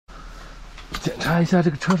检查一下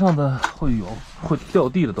这个车上的会掉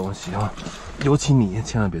地的东西啊，尤其你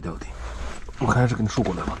千万别掉地。我还是给你竖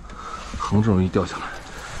过来吧，横着容易掉下来。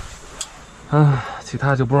其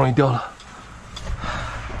他就不容易掉了。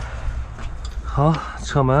好，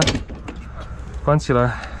车门关起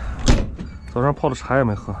来。早上泡的茶也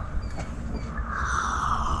没喝。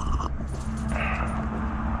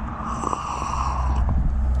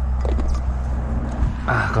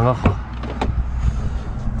刚刚好。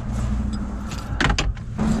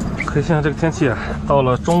可以，现在这个天气到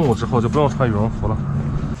了中午之后就不用穿羽绒服了。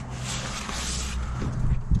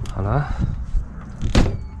好了，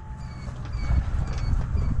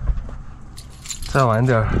再晚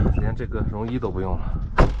点，连这个绒衣都不用了。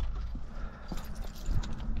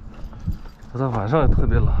我在晚上也特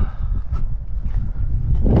别冷。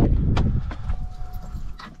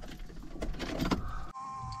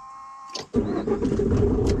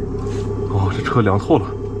哦，这车凉透了。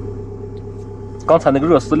刚才那个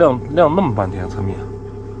热丝亮那么半天才灭。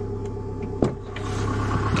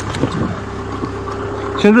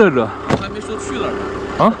先热热。还没说去哪儿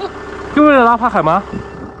呢。啊？就为了拉帕海吗？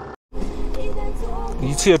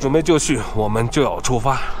一切准备就绪，我们就要出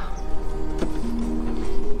发。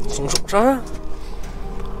松手山，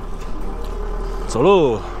走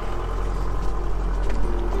喽！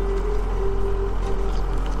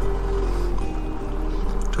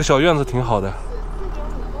这个小院子挺好的，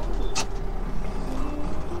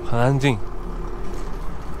很安静。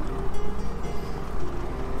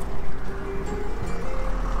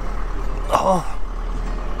哦，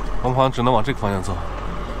我们好像只能往这个方向走。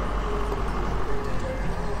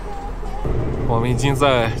我们已经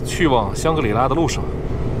在去往香格里拉的路上。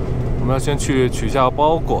我们要先去取下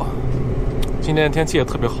包裹。今天天气也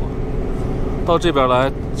特别好，到这边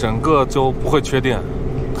来整个就不会缺电，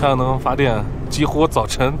太阳能发电几乎早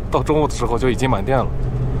晨到中午的时候就已经满电了。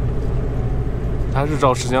它日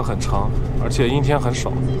照时间很长，而且阴天很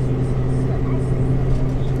少，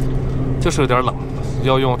就是有点冷，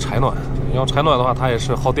要用柴暖。用柴暖的话，它也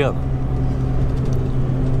是耗电的，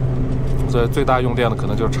所以最大用电的可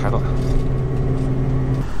能就是柴暖。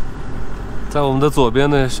在我们的左边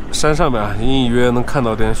的山上面，隐隐约约能看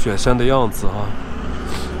到点雪山的样子啊。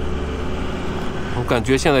我感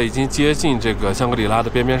觉现在已经接近这个香格里拉的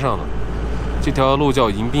边上了。这条路叫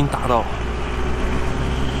迎宾大道。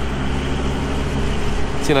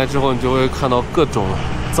进来之后，你就会看到各种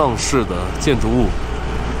藏式的建筑物。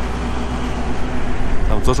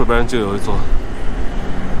我们左手边就有一座。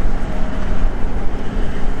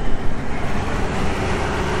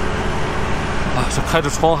这开着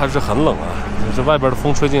窗还是很冷啊！这外边的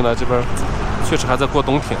风吹进来，这边确实还在过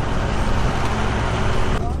冬天。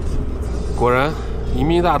果然，迎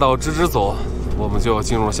宾大道直直走，我们就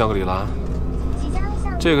进入了香格里拉。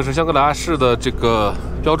这个是香格里拉市的这个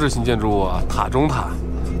标志性建筑物啊，塔中塔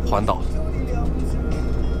环岛。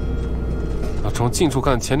从近处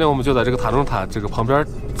看，前天我们就在这个塔中塔这个旁边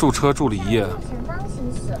驻车住了一夜。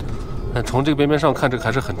但从这个边边上看，这个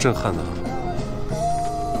还是很震撼的。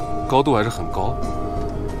高度还是很高。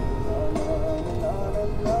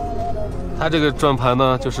它这个转盘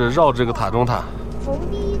呢，就是绕着这个塔中塔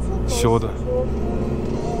修的。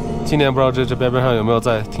今年不知道这边上有没有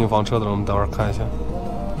在停房车的，我们等会儿看一下。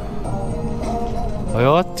哎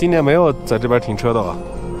呦，今年没有在这边停车的吧？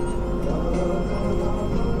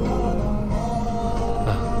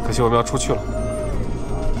可惜我们要出去了。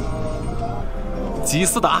吉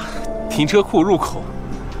斯达停车库入口。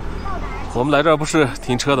我们来这儿不是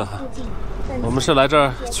停车的，我们是来这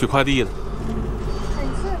儿取快递的。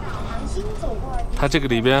它这个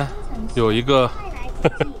里边有一个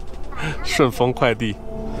顺丰快递。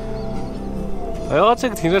哎呦，这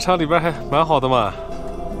个停车场里边还蛮好的嘛。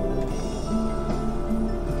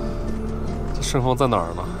这顺丰在哪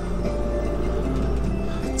儿呢？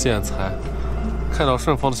建材，看到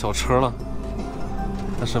顺丰的小车了，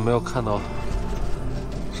但是没有看到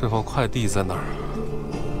顺丰快递在哪儿。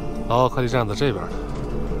哦，快递站在这边。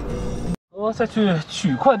我再去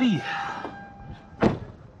取快递。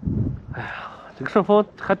哎呀，这个顺丰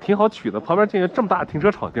还挺好取的，旁边竟然这么大的停车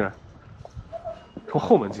场，竟然从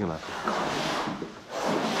后门进来。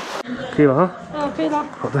可以了啊？嗯，可以了。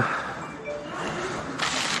好的。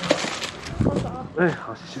哎，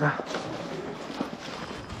好，谢谢。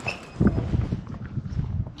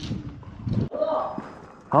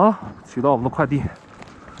好，取到我们的快递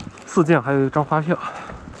，4件，还有一张发票。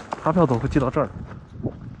发票怎么会寄到这儿？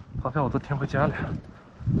发票我都填回家里。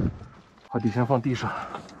快递先放地上。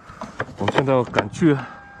我们现在要赶去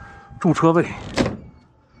驻车位，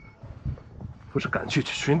不是赶去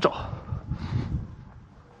寻找。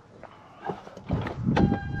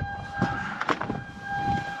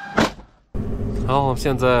然后我们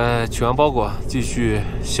现在取完包裹，继续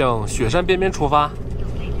向雪山边边出发。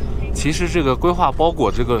其实这个规划包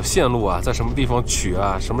裹这个线路啊，在什么地方取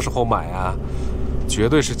啊，什么时候买啊，绝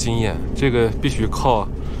对是经验，这个必须靠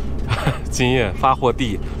经验。发货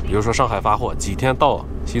地，比如说上海发货，几天到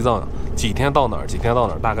西藏，几天到哪儿，几天到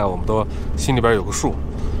哪儿，大概我们都心里边有个数。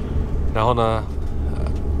然后呢，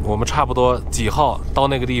我们差不多几号到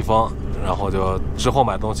那个地方，然后就之后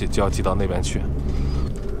买东西就要寄到那边去。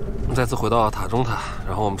再次回到塔中塔，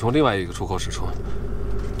然后我们从另外一个出口驶出。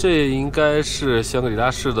这应该是香格里拉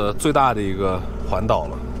市的最大的一个环岛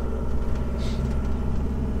了。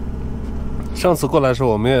上次过来的时候，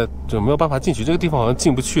我们也就没有办法进去，这个地方好像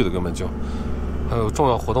进不去的，根本就还有重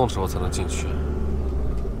要活动的时候才能进去。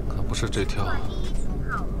可不是这条，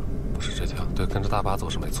不是这条，对，跟着大巴走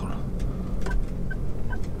是没错的。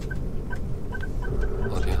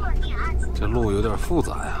我天，这路有点复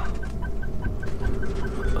杂呀。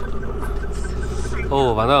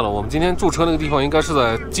哦，完蛋了！我们今天驻车那个地方应该是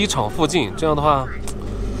在机场附近，这样的话，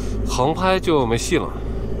航拍就没戏了。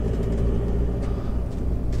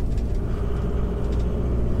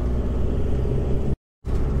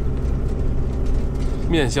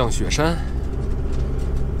面向雪山，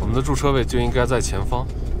我们的驻车位就应该在前方。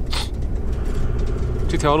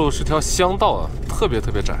这条路是条乡道啊，特别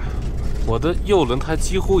窄。我的右轮胎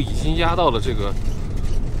几乎已经压到了这个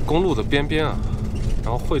公路的边边啊，然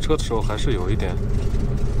后会车的时候还是有一点。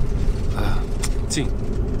近，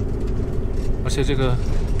而且这个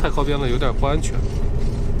太靠边了，有点不安全。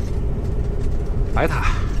白塔，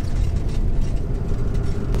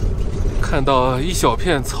看到一小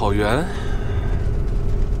片草原，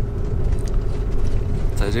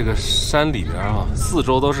在这个山里边啊，四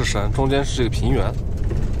周都是山，中间是这个平原。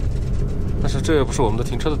但是这也不是我们的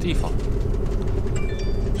停车的地方，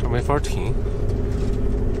这没法停。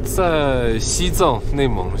在西藏、内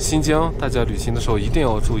蒙、新疆，大家旅行的时候一定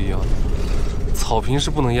要注意啊。草坪是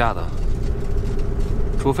不能压的，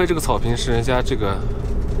除非这个草坪是人家这个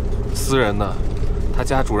私人的，他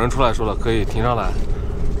家主人出来说了可以停上来，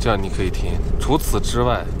这样你可以停。除此之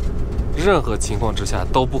外，任何情况之下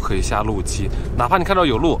都不可以下路基，哪怕你看到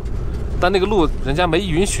有路，但那个路人家没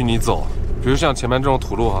允许你走，比如像前面这种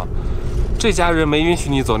土路哈，这家人没允许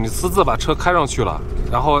你走，你私自把车开上去了，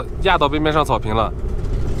然后压到边边上草坪了，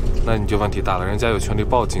那你就问题大了，人家有权利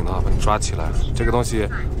报警的话把你抓起来。这个东西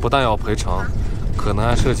不但要赔偿，可能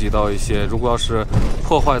还涉及到一些，如果要是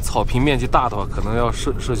破坏草坪面积大的话，可能要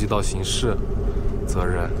涉及到刑事责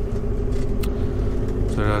任。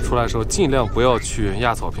所以说出来的时候尽量不要去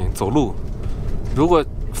压草坪，走路。如果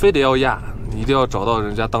非得要压，你一定要找到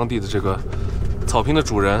人家当地的这个草坪的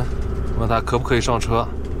主人，问他可不可以上车。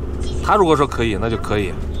他如果说可以，那就可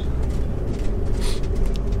以。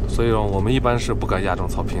所以我们一般是不敢压这种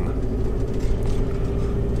草坪的，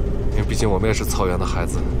因为毕竟我们也是草原的孩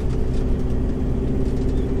子。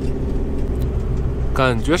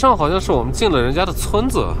感觉上好像是我们进了人家的村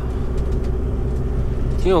子，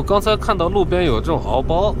因为我刚才看到路边有这种敖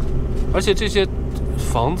包，而且这些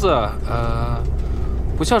房子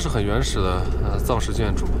不像是很原始的藏式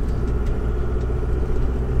建筑。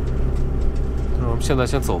我们现在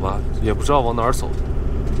先走吧，也不知道往哪儿走。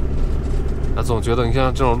总觉得你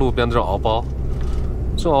看这种路边的这种敖包，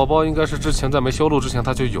这种敖包应该是之前在没修路之前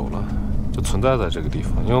它就有了，就存在在这个地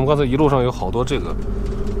方。因为我们刚才一路上有好多这个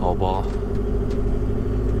敖包。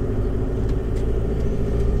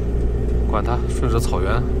管它，顺着草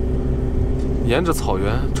原，沿着草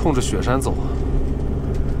原，冲着雪山走。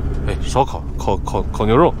哎，烧烤，烤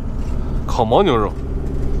牛肉，烤牦牛肉，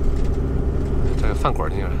这个饭馆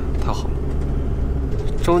听着太好了。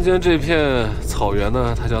中间这片草原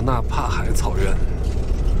呢，它叫纳帕海草原。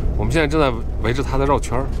我们现在正在围着它在绕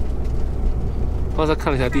圈儿。刚才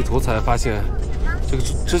看了一下地图，才发现这个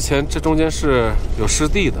之前这中间是有湿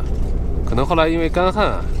地的，可能后来因为干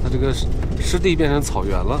旱，它这个湿地变成草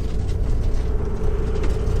原了。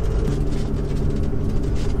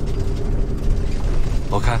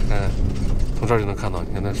我看，从这儿就能看到，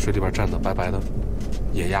你看那水里边站的白白的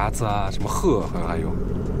野鸭子啊，什么鹤，好像还有。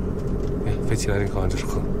哎，飞起来那个好像就是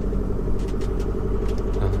鹤。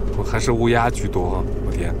还是乌鸦居多啊！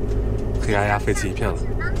我天，黑压压飞起一片了。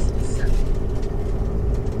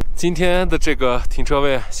今天的这个停车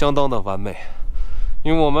位相当的完美，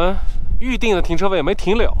因为我们预定的停车位没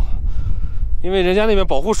停了，因为人家那边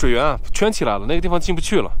保护水源圈起来了，那个地方进不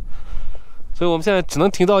去了，所以我们现在只能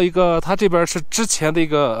停到一个，它这边是之前的一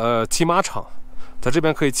个骑马场，在这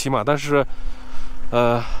边可以骑马，但是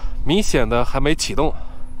明显的还没启动，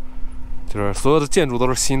就是所有的建筑都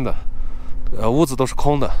是新的，屋子都是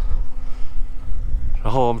空的。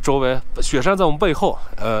然后我们周围雪山在我们背后，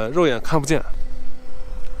肉眼看不见。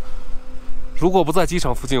如果不在机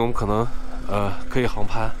场附近，我们可能可以航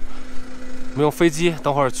拍。我们用飞机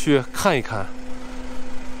等会儿去看一看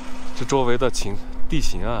这周围的地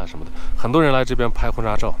形啊什么的。很多人来这边拍婚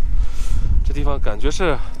纱照，这地方感觉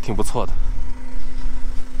是挺不错的。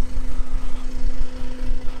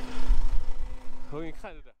我给你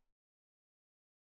看着点。